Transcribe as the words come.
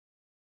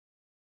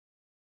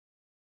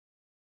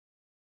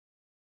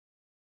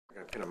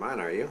You're gonna pin them on,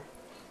 are you?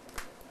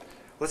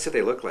 Let's see what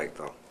they look like,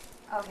 though.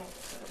 Okay.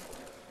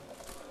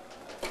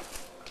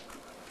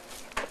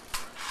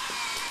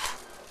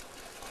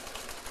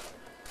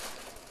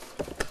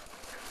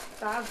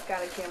 Bob's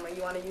got a camera.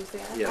 You want to use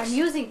that? Yes. I'm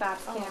using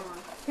Bob's camera.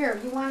 Here,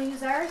 you want to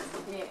use ours?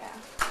 Yeah.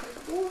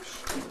 Whoosh.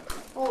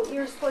 Oh,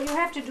 you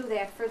have to do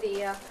that for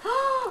the.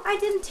 Oh, I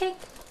didn't take.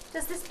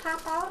 Does this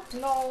pop out?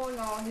 No,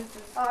 his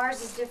is. Oh,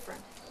 ours is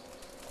different.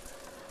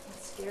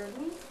 It scared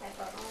me. I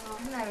thought, oh.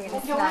 I'm not even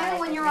Well, gonna Joanna, smile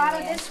when at you're the out of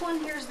thing this one,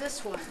 here's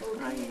this one.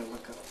 I need to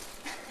look up.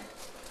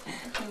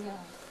 yet.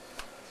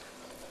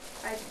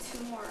 I have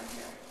 2 more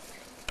here.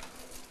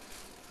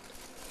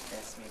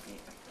 Yes, maybe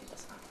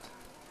it's not.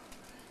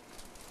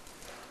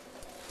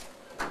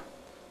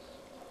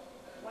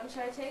 One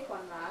should I take,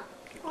 one not?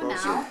 Get Oh,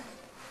 closer. now.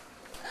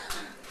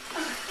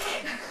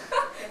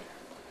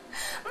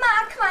 Ma,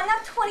 come on,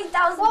 not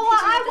 20,000 Well,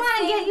 pictures I at the want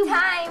to same get you.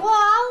 time.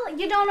 Well,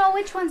 you don't know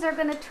which ones are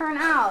going to turn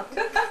out.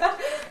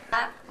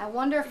 I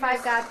wonder if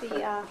I've got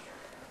the.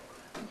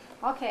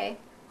 Okay.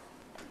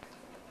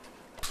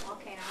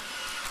 Okay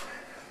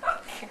now.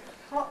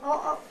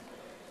 Oh.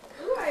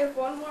 Ooh, I have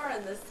 1 more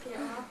on this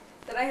camera.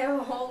 Then I have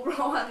a whole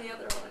row on the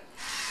other one.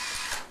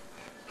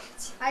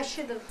 I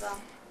should have.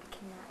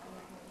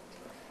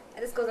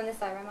 This goes on this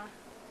side, right, Ma?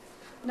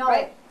 No.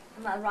 Right?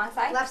 I'm on the wrong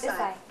side? Left this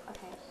side.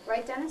 Okay.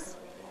 Right, Dennis?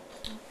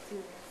 Do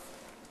this.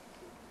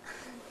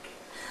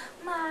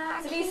 Ma,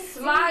 I To can't be do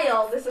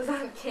smile, this is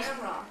on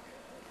camera.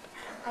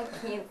 I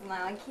can't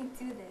smile. I can't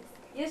do this.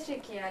 Yes, you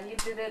can. You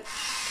did it.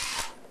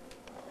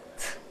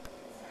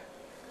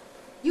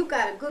 You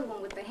got a good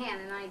one with the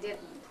hand, and I didn't.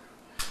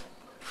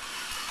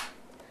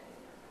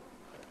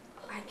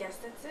 I guess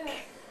that's it.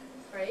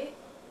 Right?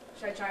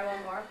 Should I try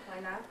one more?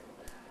 Why not?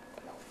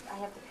 No, I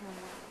have to pin him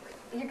up.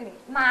 You're gonna.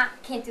 Ma,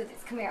 can't do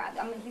this. Come here.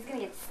 He's gonna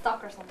get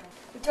stuck or something.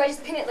 Do I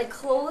just pin it like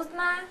closed,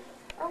 Ma?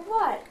 Or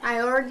what? I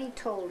already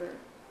told her.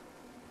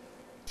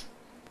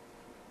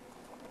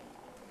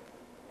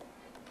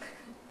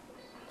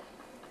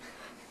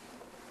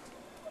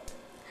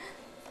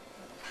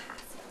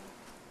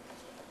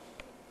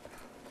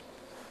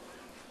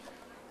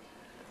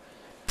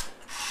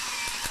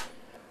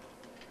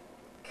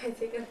 Can I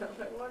take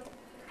another one?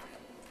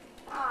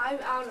 Oh, I'm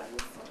out on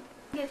this one.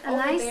 Get a Over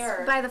nice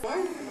there. by the.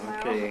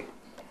 Okay.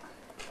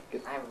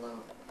 I have a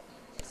little.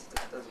 It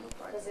doesn't look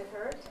like. Does it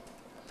hurt?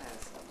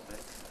 Yes, a little bit.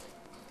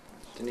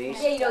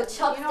 Denise? Yeah, you know,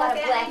 Chuck's You know got what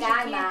a that black means? You eye,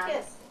 can't Ma.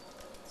 kiss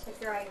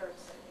if your eye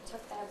hurts.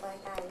 Chuck's got a black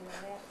eye, you know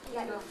that? You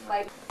got no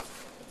fight.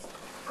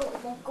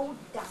 It won't go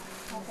down.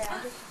 Okay.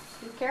 I'll just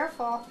Be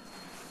careful.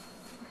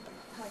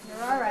 like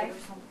You're all right. or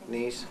something.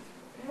 Denise,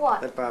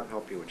 What? let Bob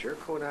help you with your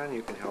coat on.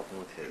 You can help him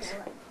with his.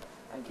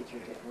 I get you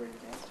to get where your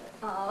dance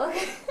right. Oh,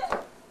 okay.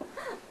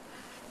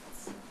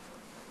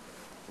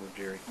 Move,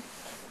 Jerry.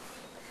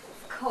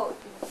 Coat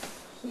is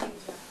huge.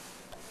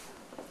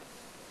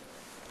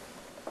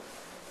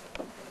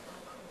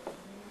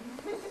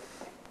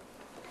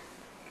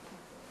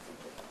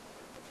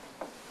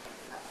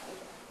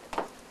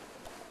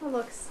 It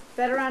looks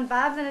better on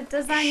Bob than it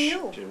does on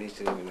you. Denise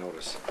didn't even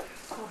notice.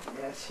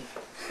 Yeah, she.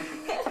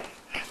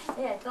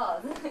 Yeah, it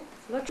does.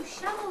 Look, you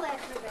shovel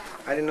after that.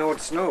 I didn't know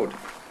it snowed.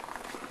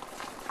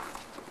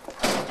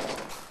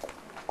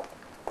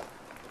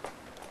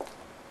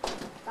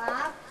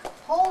 Bob,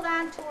 hold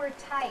on to her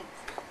tight.